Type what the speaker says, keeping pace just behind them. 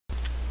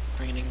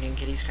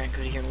CrackingCody,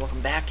 CrackingCody here, and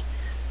welcome back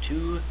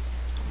to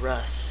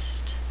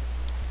Rust.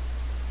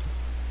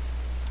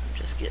 I'm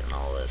just getting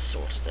all this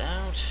sorted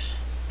out.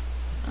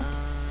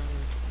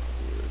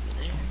 Wood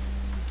there.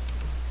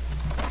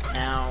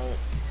 Now,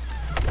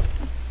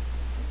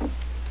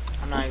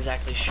 I'm not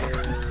exactly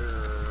sure.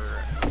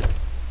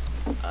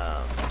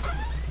 I'm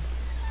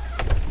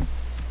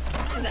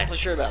not exactly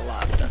sure about a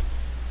lot of stuff.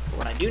 But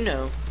what I do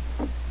know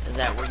is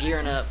that we're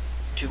gearing up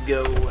to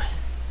go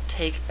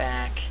take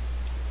back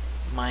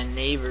my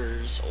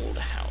neighbor's old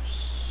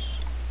house.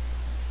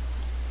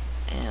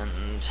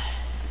 And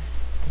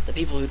the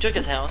people who took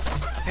his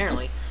house,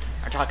 apparently,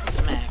 are talking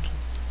smack.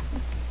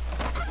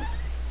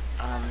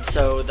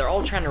 So they're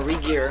all trying to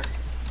re-gear.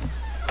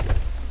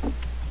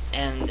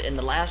 And in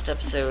the last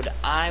episode,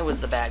 I was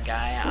the bad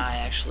guy. I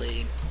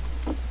actually,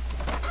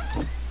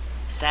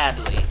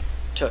 sadly,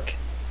 took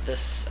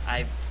this.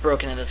 I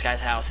broke into this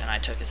guy's house and I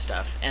took his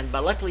stuff.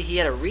 But luckily, he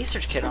had a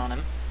research kit on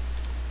him.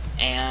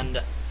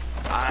 And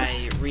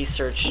I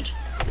researched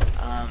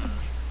a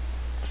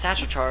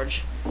satchel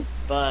charge,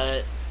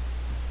 but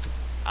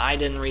I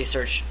didn't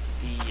research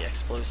the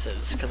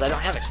explosives because I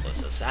don't have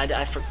explosives. I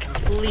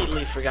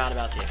completely forgot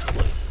about the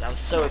explosives. I was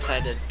so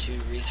excited to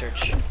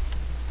research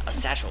a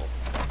satchel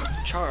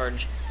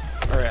charge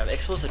or an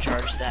explosive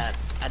charge that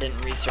I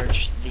didn't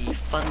research the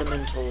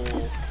fundamental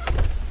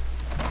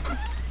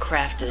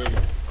crafting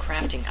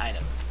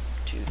item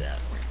to that.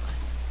 Where am I?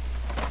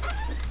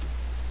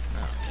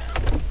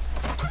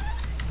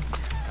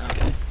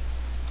 Okay.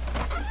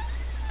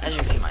 As you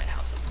can see, my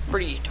house is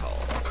pretty tall.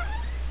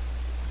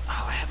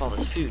 Oh, I have all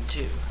this food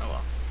too. Oh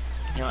well.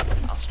 You know what?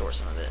 I'll store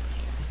some of it in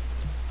here.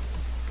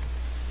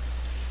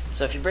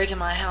 So if you break in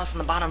my house on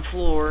the bottom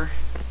floor,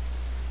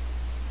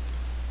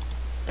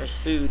 there's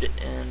food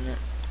in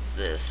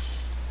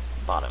this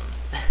bottom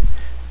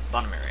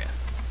area.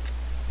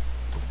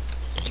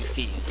 You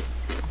thieves.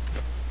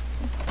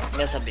 I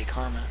guess that'd be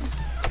karma.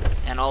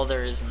 And all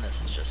there is in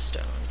this is just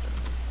stones and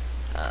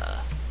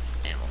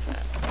animal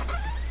fat.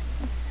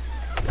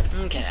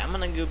 Okay, I'm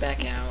gonna go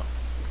back out.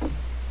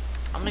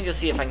 I'm gonna go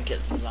see if I can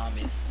get some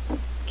zombies.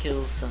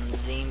 Kill some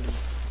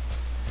zombies.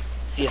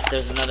 See if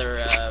there's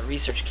another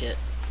research kit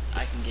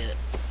I can get.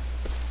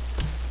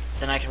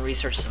 Then I can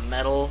research some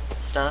metal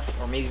stuff,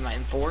 or maybe my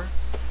M4,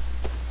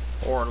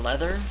 or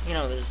leather. You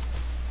know, there's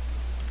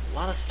a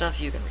lot of stuff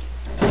you can read.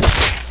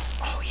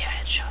 Oh yeah,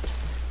 headshot.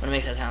 When it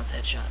makes that sound, it's a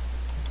headshot.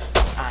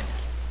 Ah, I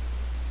missed.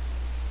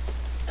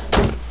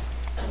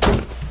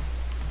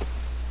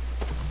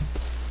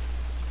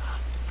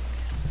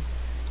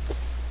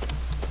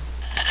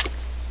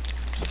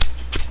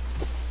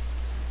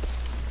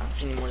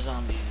 Any more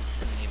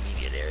zombies in the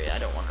immediate area. I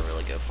don't want to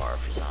really go far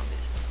for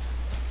zombies.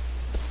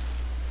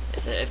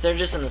 If they're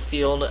just in this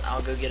field,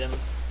 I'll go get them,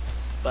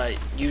 but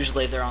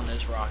usually they're on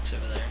those rocks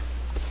over there,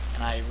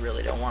 and I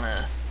really don't want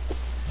to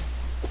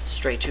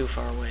stray too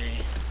far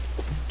away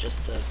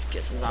just to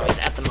get some zombies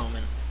at the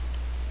moment.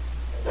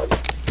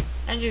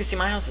 As you can see,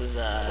 my house is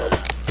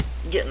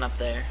getting up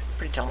there,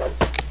 pretty tall,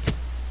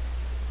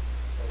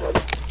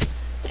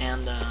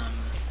 and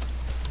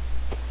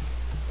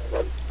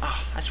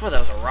oh, I swear that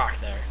was a rock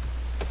there.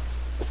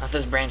 I thought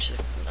those branches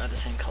are the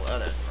same color. Oh,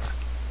 there's a rock.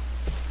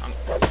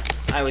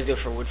 I always go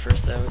for wood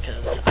first, though,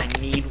 because I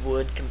need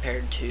wood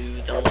compared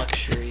to the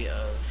luxury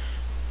of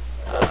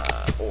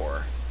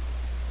ore.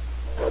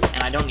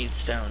 And I don't need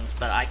stones,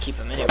 but I keep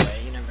them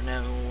anyway. You never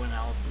know when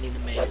I'll need to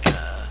make,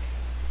 I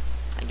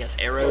guess,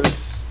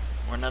 arrows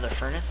or another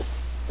furnace.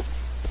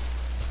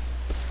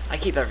 I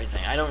keep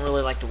everything. I don't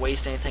really like to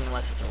waste anything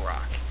unless it's a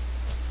rock,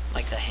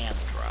 like the hand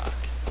rock.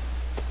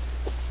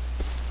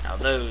 Now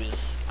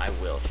those I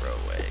will throw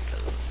away,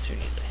 because who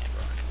needs a hand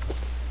rock?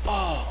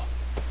 Oh!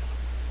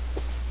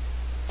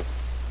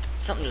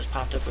 Something just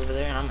popped up over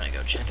there, and I'm going to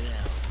go check it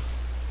out.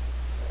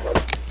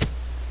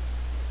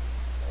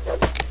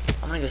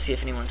 I'm going to go see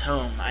if anyone's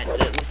home. It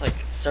looks like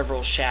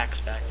several shacks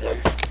back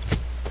there.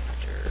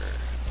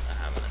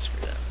 I'm going to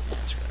screw that.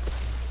 Yeah, screw that.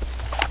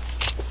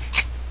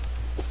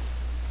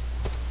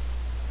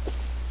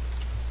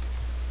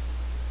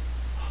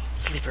 Oh,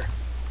 sleeper.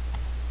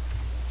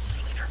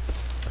 Sleeper.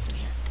 What's in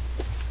here?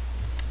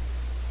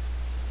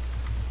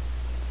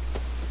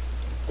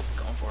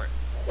 Going for it.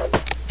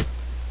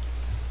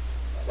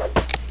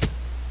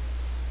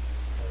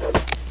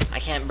 I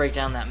can't break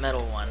down that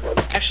metal one.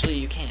 Actually,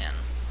 you can.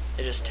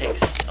 It just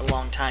takes a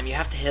long time. You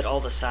have to hit all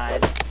the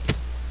sides.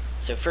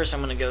 So first I'm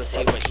going to go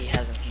see what he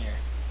has in here.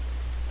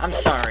 I'm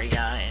sorry,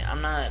 guy.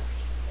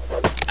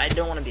 I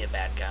don't want to be a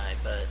bad guy,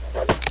 but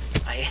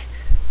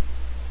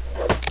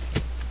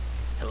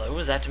Hello,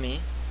 is that to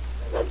me?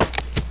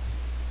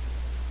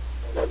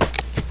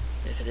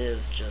 If it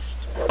is, just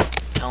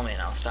tell me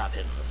and I'll stop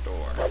hitting this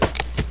door.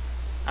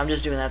 I'm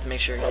just doing that to make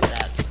sure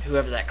that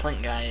whoever that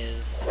Clint guy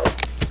is.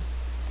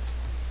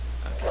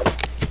 Okay.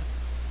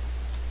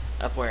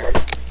 Up where?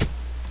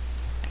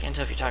 I can't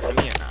tell if you're talking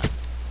to me or not.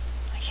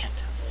 I can't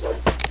tell this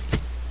time.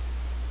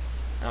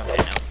 Okay,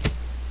 no.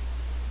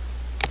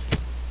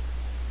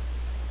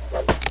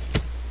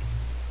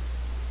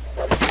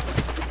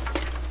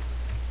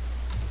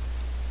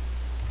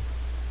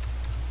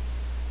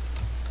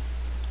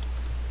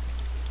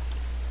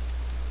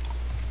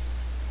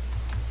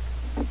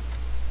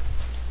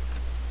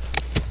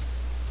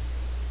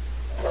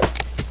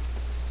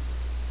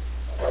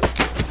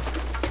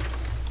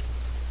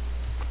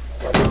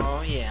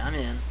 Oh, yeah, I'm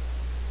in.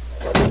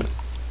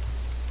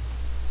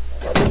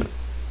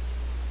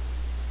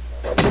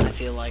 I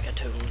feel like a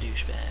total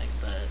douchebag,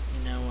 but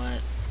you know what?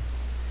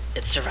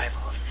 It's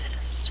survival of the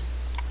fittest.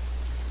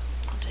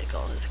 I'll take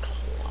all his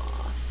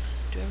cloth.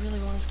 Do I really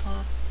want his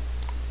cloth?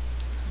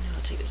 No,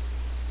 I'll take his...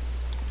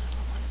 No,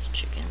 I want his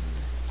chicken.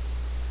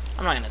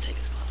 I'm not gonna take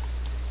his cloth.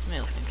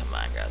 Somebody else can come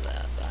by and grab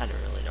that, but I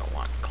really don't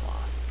want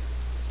cloth.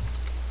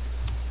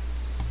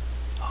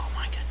 Oh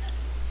my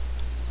goodness.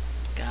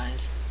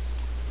 Guys,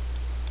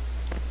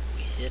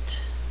 we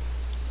hit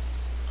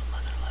a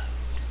mother load.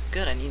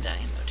 Good, I need that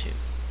ammo too.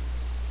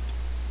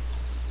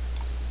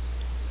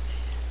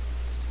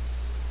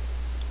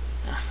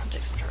 I'll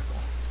take some charcoal.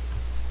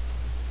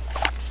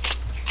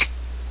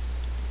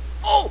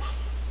 Oh!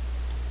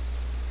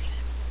 Did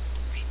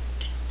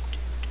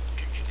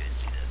you guys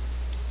see that?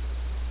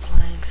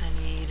 Planks I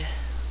need.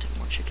 I'll take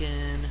more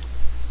chicken.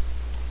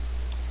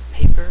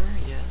 Paper,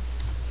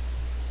 yes.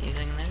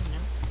 Anything in there? No?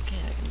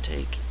 Okay, I can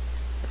take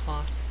the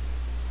cloth.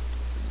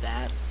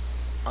 That.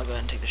 I'll go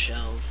ahead and take the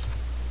shells.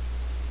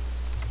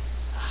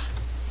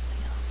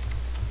 Anything else?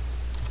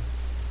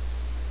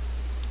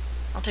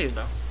 I'll take his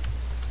bow.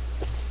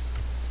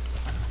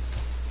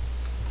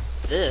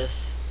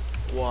 This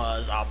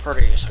was a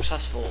pretty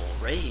successful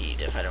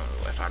raid, if I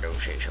do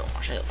say so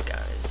myself,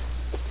 guys.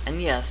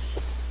 And yes,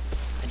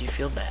 I do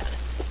feel bad,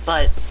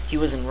 but he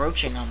was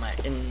encroaching on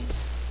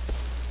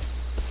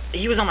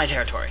he was on my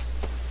territory.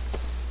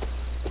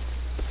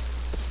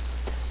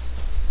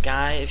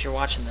 Guy, if you're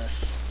watching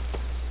this,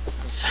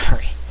 I'm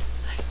sorry.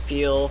 I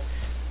feel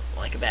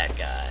like a bad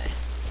guy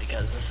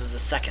because this is the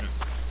second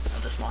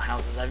of the small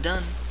houses I've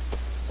done,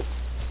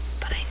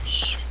 but I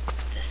need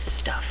this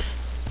stuff.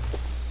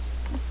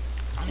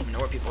 I don't even know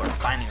where people are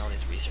finding all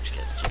these research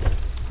kits. Jeez.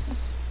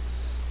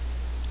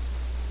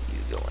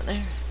 You go in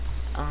there.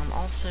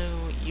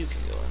 Also, you can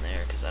go in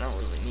there, because I don't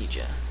really need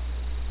you.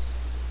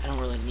 I don't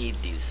really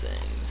need these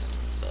things,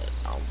 but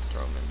I'll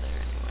throw them in there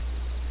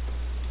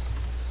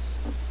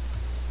anyway.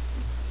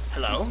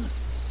 Hello?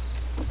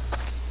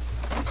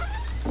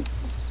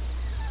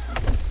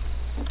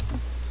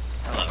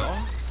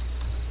 Hello?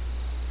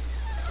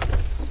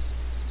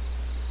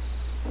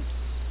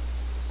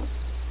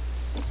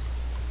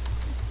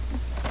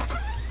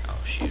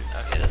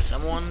 Okay, there's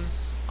someone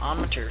on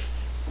my turf,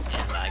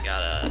 and I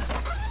gotta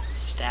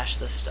stash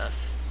this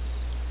stuff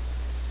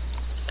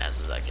as fast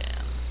as I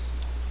can.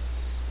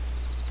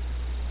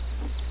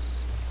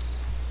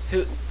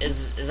 Who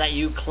is that?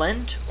 You,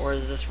 Clint, or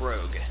is this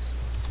Rogue?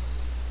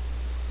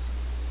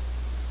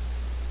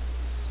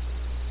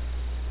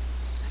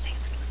 I think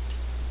it's Clint.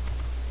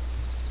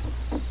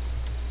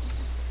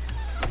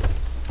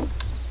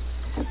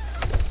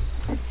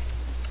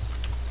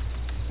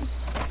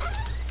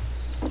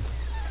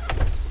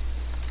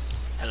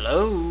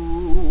 Hello?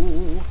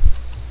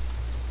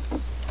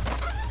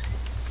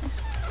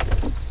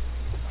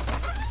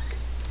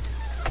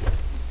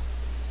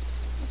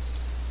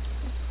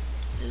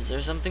 Is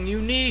there something you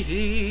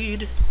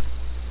need?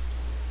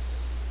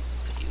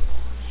 Put you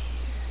on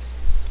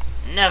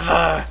here.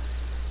 Never!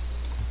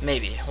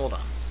 Maybe. Hold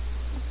on.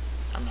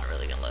 I'm not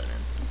really gonna let him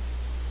in.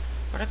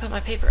 Where'd I put my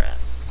paper at?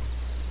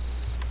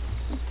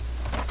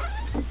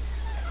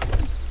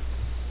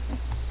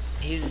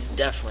 He's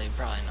definitely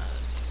probably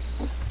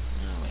not. No,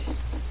 wait.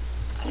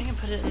 I think I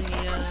put it in the,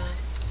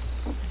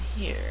 in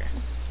here.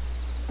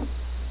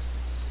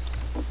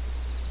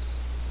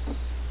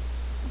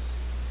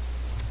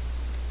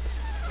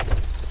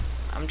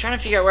 I'm trying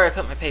to figure out where I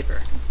put my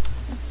paper.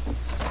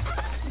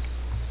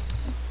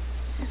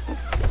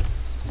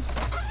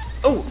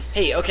 Oh,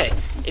 hey, okay.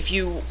 If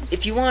you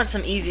want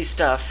some easy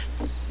stuff,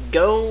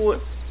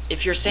 go,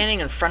 if you're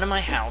standing in front of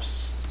my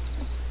house,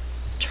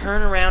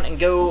 turn around and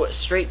go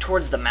straight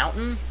towards the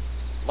mountain,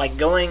 like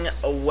going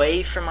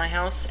away from my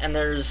house, and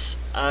there's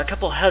a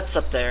couple huts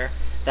up there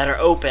that are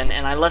open,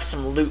 and I left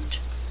some loot.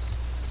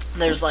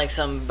 There's like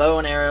some bow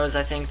and arrows,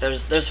 I think.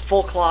 There's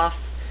full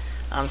cloth,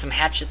 some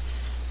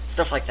hatchets,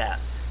 stuff like that.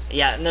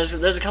 Yeah, and there's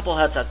a couple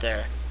huts out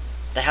there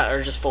that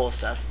are just full of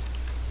stuff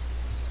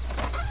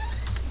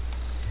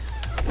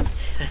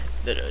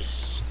that I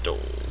stole.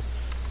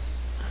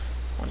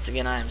 Once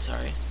again, I am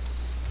sorry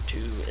to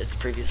its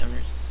previous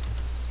owners.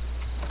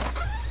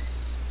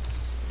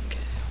 Okay,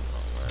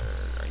 hold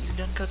on. Are you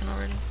done cooking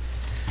already?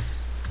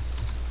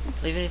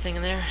 Leave anything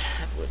in there?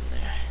 I have wood in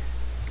there.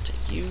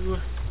 Take you.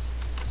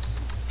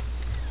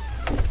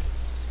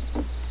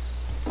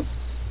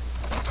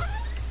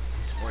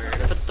 Where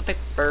to put the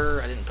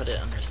paper? I didn't put it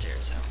under the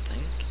stairs, I don't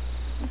think.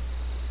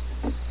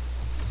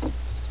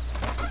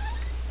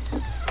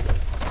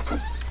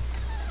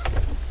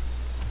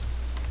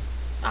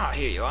 Ah,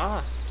 here you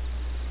are.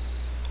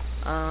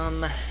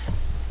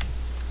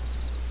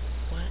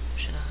 What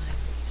should I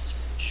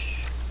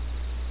research?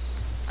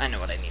 I know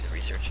what I need to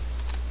research.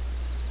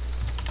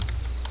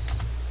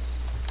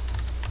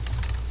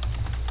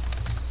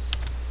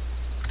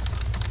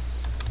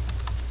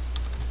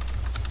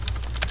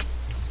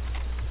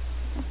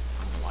 I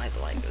don't know why the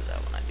light goes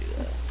out when I do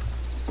that.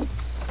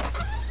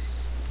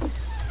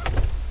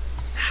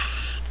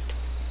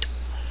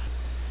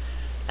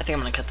 I think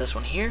I'm going to cut this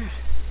one here.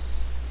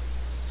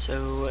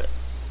 So,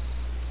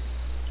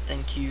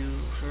 thank you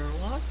for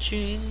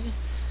watching,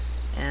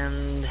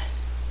 and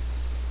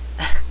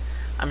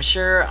I'm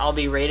sure I'll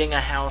be raiding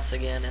a house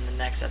again in the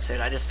next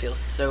episode. I just feel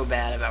so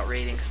bad about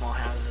raiding small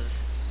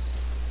houses.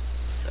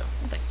 So,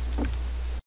 thank you.